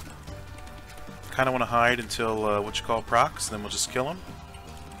 Kind of want to hide until, what you call procs, then we'll just kill him.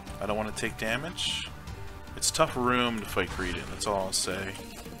 I don't want to take damage. It's tough room to fight greed in, that's all I'll say.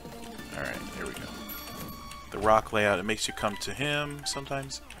 Alright, here we go. the rock layout, it makes you come to him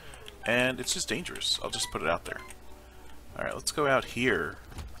sometimes, and it's just dangerous. I'll just put it out there. Alright, let's go out here.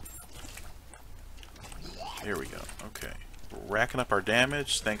 There we go. Okay. We're racking up our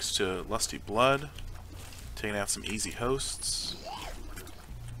damage thanks to Lusty Blood. Taking out some easy hosts.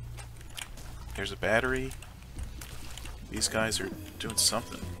 There's a battery. These guys are doing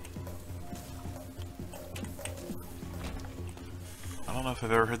something. I don't know if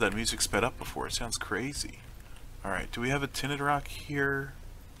I've ever heard that music sped up before. It sounds crazy. Alright, do we have a tinted rock here?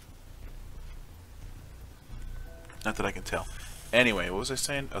 Not that I can tell. Anyway, what was I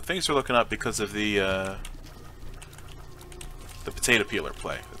saying? Oh, things are looking up because of the potato peeler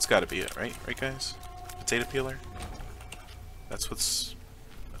play. That's got to be it, right? Right, guys? Potato peeler? That's what's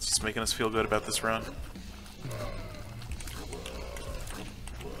making us feel good about this run.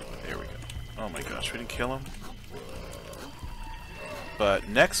 There we go. Oh my gosh, we didn't kill him. But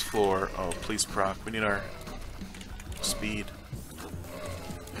next floor... Oh, please proc. We need our speed.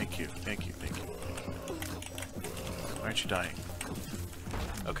 Thank you, thank you, thank you. Why aren't you dying?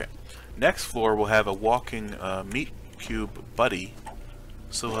 Okay. Next floor we'll have a walking meat cube buddy.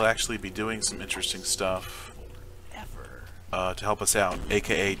 So he'll actually be doing some interesting stuff to help us out,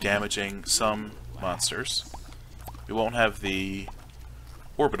 aka damaging some monsters. We won't have the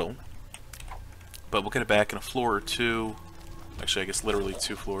orbital, but we'll get it back in a floor or two. Actually, I guess literally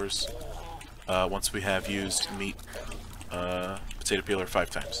 2 floors. Once we have used meat potato peeler 5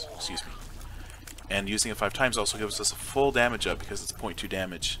 times. Excuse me. And using it 5 times also gives us a full damage up because it's 0.2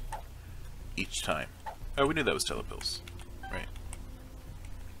 damage each time. Oh, we knew that was telepills. Right.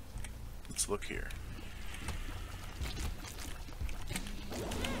 Let's look here.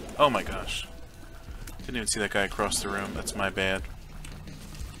 Oh my gosh. Didn't even see that guy across the room. That's my bad.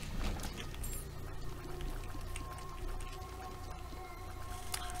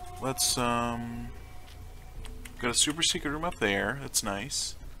 Let's, got a super secret room up there. That's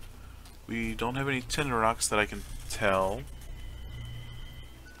nice. We don't have any tinder rocks that I can tell.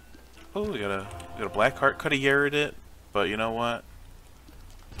 Oh, we got a black heart. Could have yarred it, but you know what?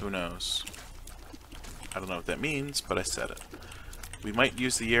 Who knows? I don't know what that means, but I said it. We might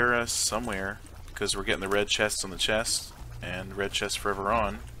use the Yara somewhere, because we're getting the red chests on the chest, and red chest forever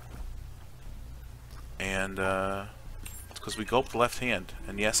on. And, it's because we gulped the left hand.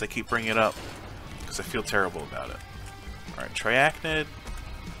 And yes, I keep bringing it up, because I feel terrible about it. Alright, Triachnid.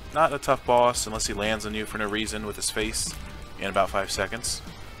 Not a tough boss, unless he lands on you for no reason with his face in about 5 seconds.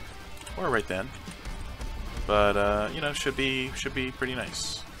 Or right then. But, you know, should be pretty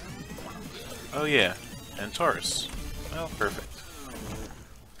nice. Oh yeah, and Taurus. Well, perfect.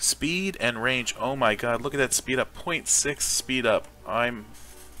 Speed and range. Oh my god, look at that speed up. 0.6 speed up. I'm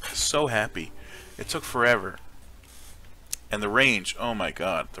so happy. It took forever. And the range. Oh my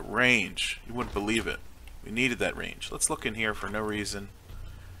god, the range. You wouldn't believe it. We needed that range. Let's look in here for no reason.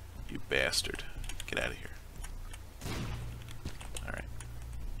 You bastard. Get out of here. Alright.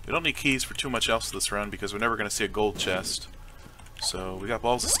 We don't need keys for too much else this run because we're never going to see a gold chest. So we got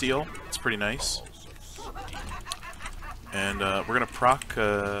balls of steel. It's pretty nice. And we're going to proc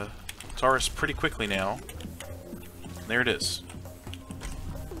Taurus pretty quickly now. And there it is.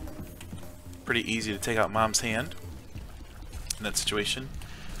 Pretty easy to take out Mom's hand in that situation.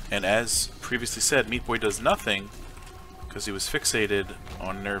 And as previously said, Meat Boy does nothing because he was fixated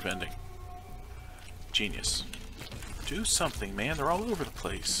on nerve ending. Genius. Do something, man. They're all over the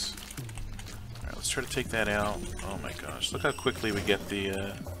place. Alright, let's try to take that out. Oh my gosh. Look how quickly we get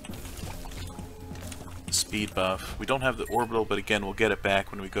the speed buff. We don't have the orbital, but again, we'll get it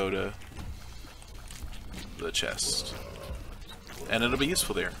back when we go to the chest. And it'll be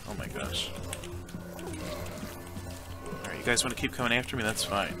useful there. Oh my gosh. Alright, you guys want to keep coming after me? That's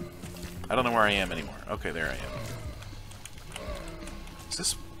fine. I don't know where I am anymore. Okay, there I am. Is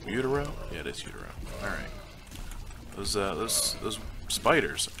this utero? Yeah, it is utero. Alright. Those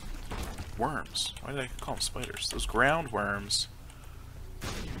spiders. Worms. Why did I call them spiders? Those ground worms.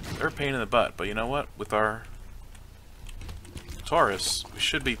 They're a pain in the butt, but you know what? With our Taurus, we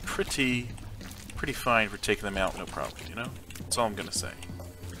should be pretty fine for taking them out, no problem, you know? That's all I'm gonna say.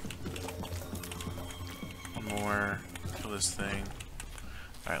 One more. Kill this thing.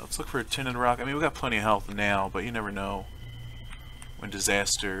 Alright, let's look for a tinted rock. I mean, we got plenty of health now, but you never know when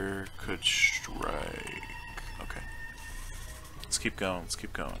disaster could strike. Okay. Let's keep going, let's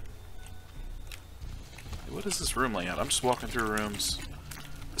keep going. What is this room layout? I'm just walking through rooms.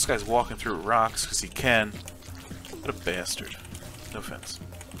 This guy's walking through rocks because he can. What a bastard. No offense.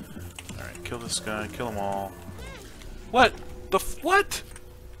 Alright, kill this guy, kill them all. What? What?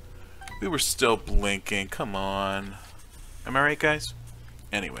 We were still blinking, come on. Am I right, guys?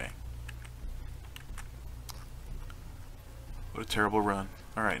 Anyway. What a terrible run.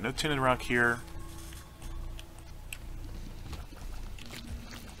 Alright, no tinted rock here.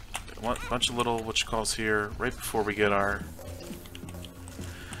 A bunch of little whatchamacalls here right before we get our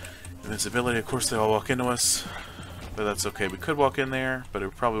invincibility. Of course, they all walk into us, but that's okay. We could walk in there, but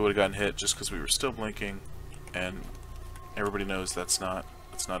it probably would have gotten hit just because we were still blinking, and everybody knows it's not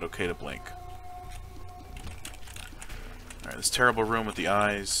okay to blink. Alright, this terrible room with the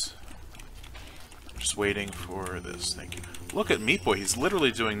eyes. Just waiting for this. Thank you. Look at Meat Boy. He's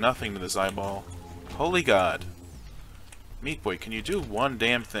literally doing nothing to this eyeball. Holy God. Meat Boy, can you do one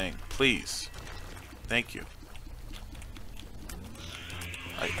damn thing? Please. Thank you.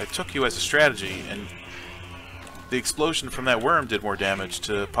 I took you as a strategy, and the explosion from that worm did more damage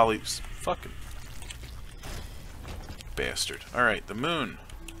to Polly's fucking bastard. Alright, the moon.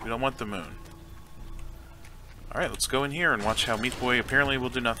 We don't want the moon. Alright, let's go in here and watch how Meat Boy apparently will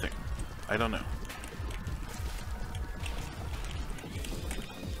do nothing. I don't know.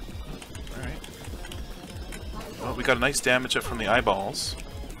 Alright. Well, we got a nice damage up from the eyeballs.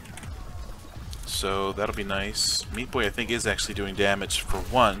 So that'll be nice. Meat Boy, I think, is actually doing damage for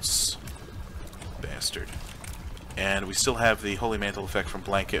once. Bastard. And we still have the Holy Mantle effect from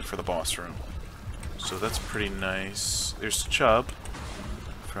Blanket for the boss room. So that's pretty nice. There's Chubb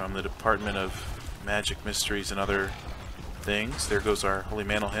from the Department of Magic, Mysteries, and other things. There goes our Holy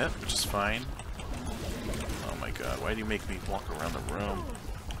Mantle hit, which is fine. Oh my God, why do you make me walk around the room?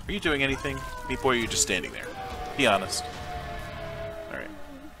 Are you doing anything? Meat Boy, or are you just standing there? Be honest. Alright.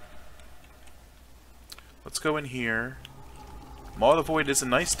 Let's go in here. Maw of the Void is a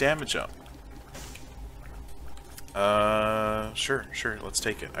nice damage up. Sure, let's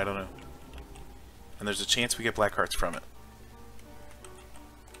take it. I don't know. And there's a chance we get black hearts from it.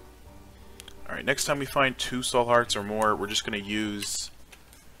 Alright, next time we find 2 soul hearts or more, we're just going to use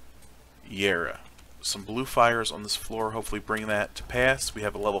Yera. Some blue fires on this floor, hopefully bring that to pass. We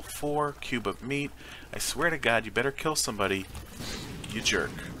have a level 4 cube of meat. I swear to God, you better kill somebody, you jerk.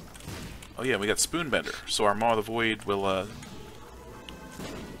 Oh yeah, we got Spoonbender, so our Maw of the Void will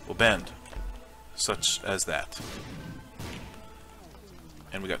bend. Such as that.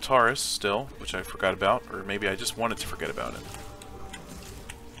 And we got Taurus still, which I forgot about, or maybe I just wanted to forget about it.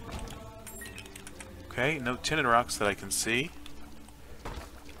 Okay, no tinted rocks that I can see.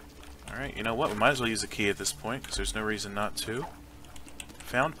 Alright, you know what? We might as well use a key at this point, because there's no reason not to.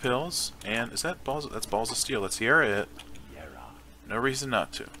 Found pills, and is that balls? That's balls of steel. That's Yera it. No reason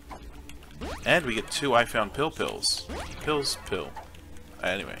not to. And we get 2 I found pills. Pill.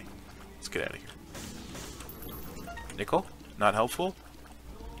 Anyway, let's get out of here. Nickel, not helpful.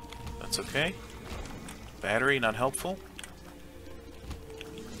 That's okay. Battery, not helpful.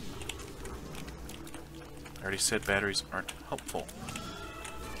 I already said batteries aren't helpful.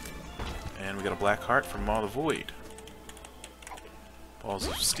 And we got a black heart from Maw of the Void. Balls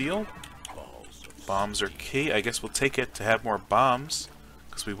of steel. Bombs are key. I guess we'll take it to have more bombs,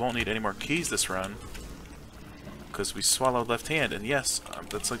 because we won't need any more keys this run. Because we swallowed left hand, and yes,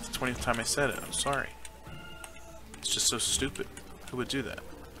 that's like the 20th time I said it. I'm sorry. It's just so stupid. Who would do that?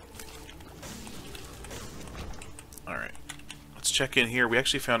 Alright. Let's check in here. We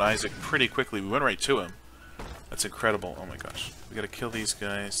actually found Isaac pretty quickly. We went right to him. That's incredible. Oh my gosh. We gotta kill these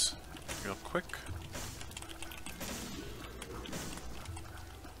guys real quick.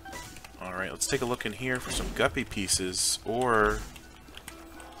 Alright, let's take a look in here for some guppy pieces, or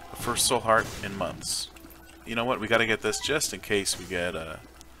a first soul heart in months. You know what? We gotta get this just in case we get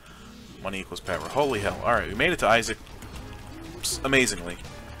money equals power. Holy hell. Alright, we made it to Isaac amazingly.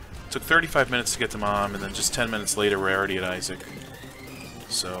 Took 35 minutes to get to Mom, and then just 10 minutes later we're already at Isaac.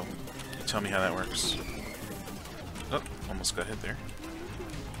 So, tell me how that works. Oh, almost got hit there.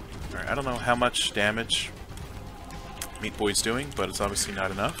 Alright, I don't know how much damage Meat Boy's doing, but it's obviously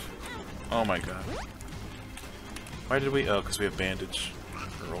not enough. Oh my God. Why did we... Oh, because we have bandage.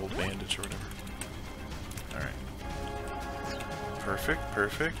 Or old bandage or whatever. Alright.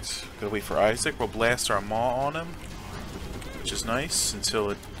 Perfect. Gotta wait for Isaac. We'll blast our maw on him, which is nice until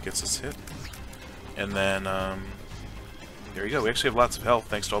it gets us hit. And then, there you go. We actually have lots of health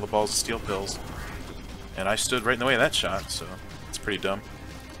thanks to all the balls of steel pills. And I stood right in the way of that shot, so it's pretty dumb.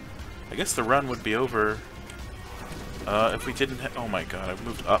 I guess the run would be over if we didn't... Oh my God, I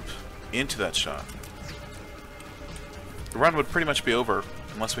moved up into that shot. The run would pretty much be over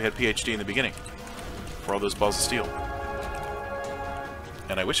unless we had PhD in the beginning for all those balls of steel.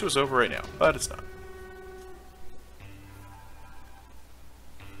 And I wish it was over right now, but it's not.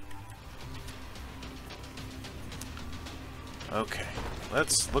 Okay,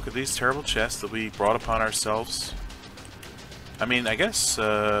 let's look at these terrible chests that we brought upon ourselves. I mean, I guess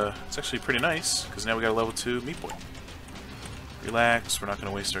it's actually pretty nice, because now we got a level 2 Meat Boy. Relax, we're not going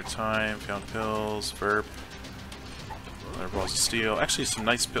to waste our time. Found pills, Verp. Another balls of steel. Actually, some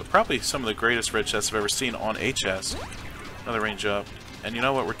nice pills. Probably some of the greatest red chests I've ever seen on a chest. Another range up. And you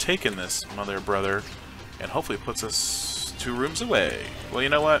know what? We're taking this, mother brother. And hopefully it puts us 2 rooms away. Well, you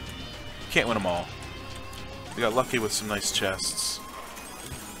know what? Can't win them all. We got lucky with some nice chests.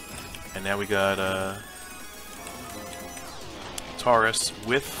 And now we got Taurus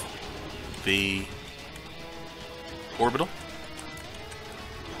with the orbital.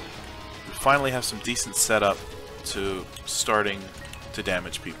 We finally have some decent setup to starting to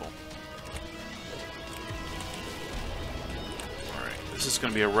damage people. Alright, this is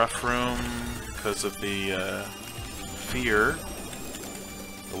going to be a rough room because of the fear.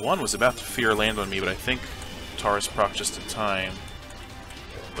 The one was about to fear land on me, but I think Taurus proc just in time.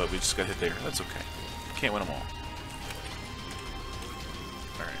 But we just got hit there. That's okay. Can't win them all.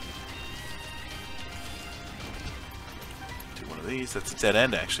 Alright. Do one of these. That's a dead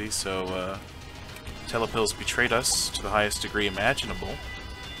end, actually, so Telepills betrayed us to the highest degree imaginable.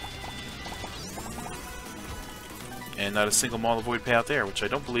 And not a single Maul of Void payout there, which I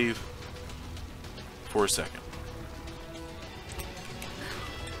don't believe for a second.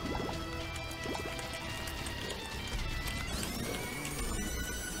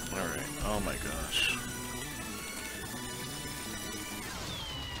 Alright, oh my gosh.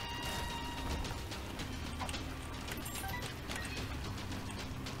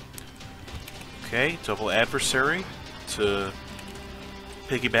 Okay, double adversary to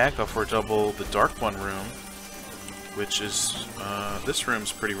piggyback off our double the Dark One room, which is, this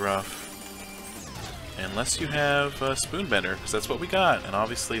room's pretty rough. Unless you have Spoonbender, because that's what we got, and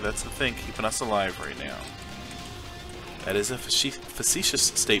obviously that's the thing keeping us alive right now. That is a facetious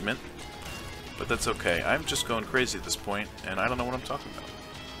statement, but that's okay. I'm just going crazy at this point, and I don't know what I'm talking about.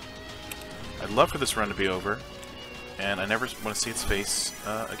 I'd love for this run to be over, and I never want to see its face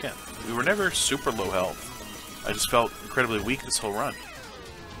again. We were never super low health. I just felt incredibly weak this whole run.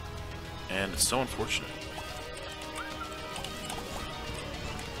 And it's so unfortunate.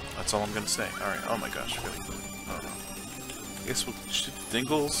 That's all I'm going to say. Alright, oh my gosh. Really. I don't know. I guess we'll shoot the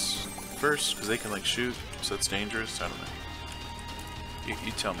Dingles first, because they can like shoot, so that's dangerous. I don't know.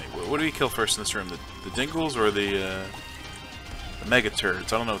 You tell me. What do we kill first in this room? The Dingles or the Mega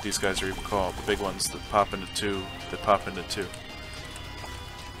Turds? I don't know what these guys are even called. The big ones that pop into two.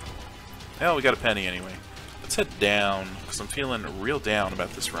 Hell, we got a penny anyway. Let's head down, because I'm feeling real down about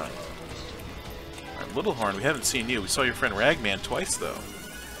this run. Alright, Little Horn, we haven't seen you. We saw your friend Ragman twice, though.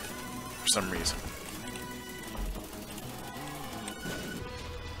 For some reason.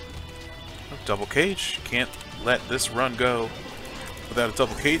 Oh, double cage. Can't let this run go without a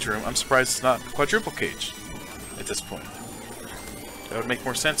double cage room. I'm surprised it's not quadruple cage at this point. That would make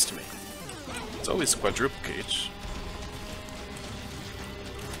more sense to me. It's always quadruple cage.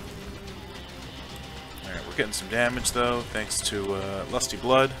 Alright, we're getting some damage though, thanks to Lusty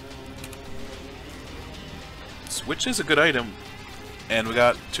Blood. Which is a good item. And we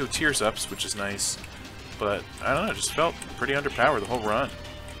got 2 Tears Ups, which is nice. But, I don't know, it just felt pretty underpowered the whole run.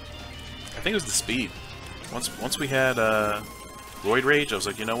 I think it was the speed. Once we had Void Rage, I was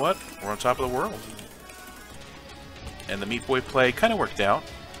like, you know what? We're on top of the world. And the Meat Boy play kind of worked out.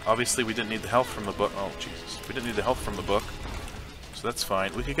 Obviously, we didn't need the health from the book. Oh, Jesus. We didn't need the health from the book. So that's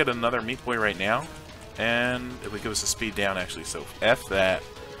fine. We could get another Meat Boy right now. And it would give us a speed down, actually. So, F that.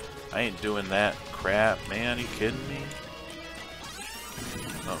 I ain't doing that crap, man. Are you kidding me?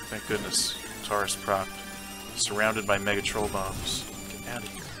 Oh, thank goodness. Taurus proc. Surrounded by Mega Troll Bombs. Get out of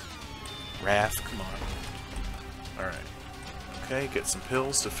here. Wrath, come on. Alright. Okay, get some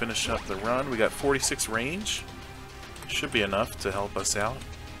pills to finish up the run. We got 46 range. Should be enough to help us out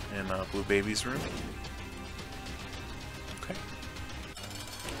in Blue Baby's room. Okay.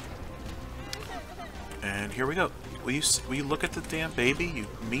 And here we go. Will you look at the damn baby, you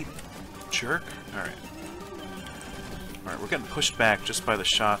meat jerk? Alright. Alright, we're getting pushed back just by the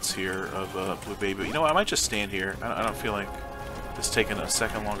shots here of Blue Baby. You know what, I might just stand here. I don't feel like it's taking a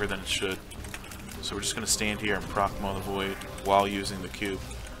second longer than it should. So we're just going to stand here and proc Maul the Void while using the cube.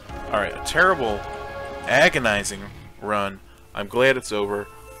 Alright, a terrible, agonizing run. I'm glad it's over.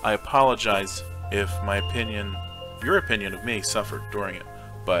 I apologize if my opinion, your opinion of me suffered during it.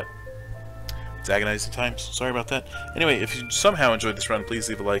 But it's agonizing times. Sorry about that. Anyway, if you somehow enjoyed this run, please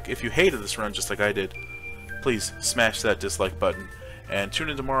leave a like. If you hated this run just like I did, please smash that dislike button. And tune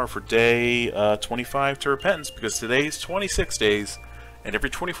in tomorrow for day 25 to Repentance, because today's 26 days, and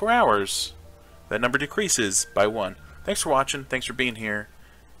every 24 hours, that number decreases by 1. Thanks for watching. Thanks for being here.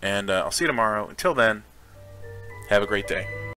 And I'll see you tomorrow. Until then, have a great day.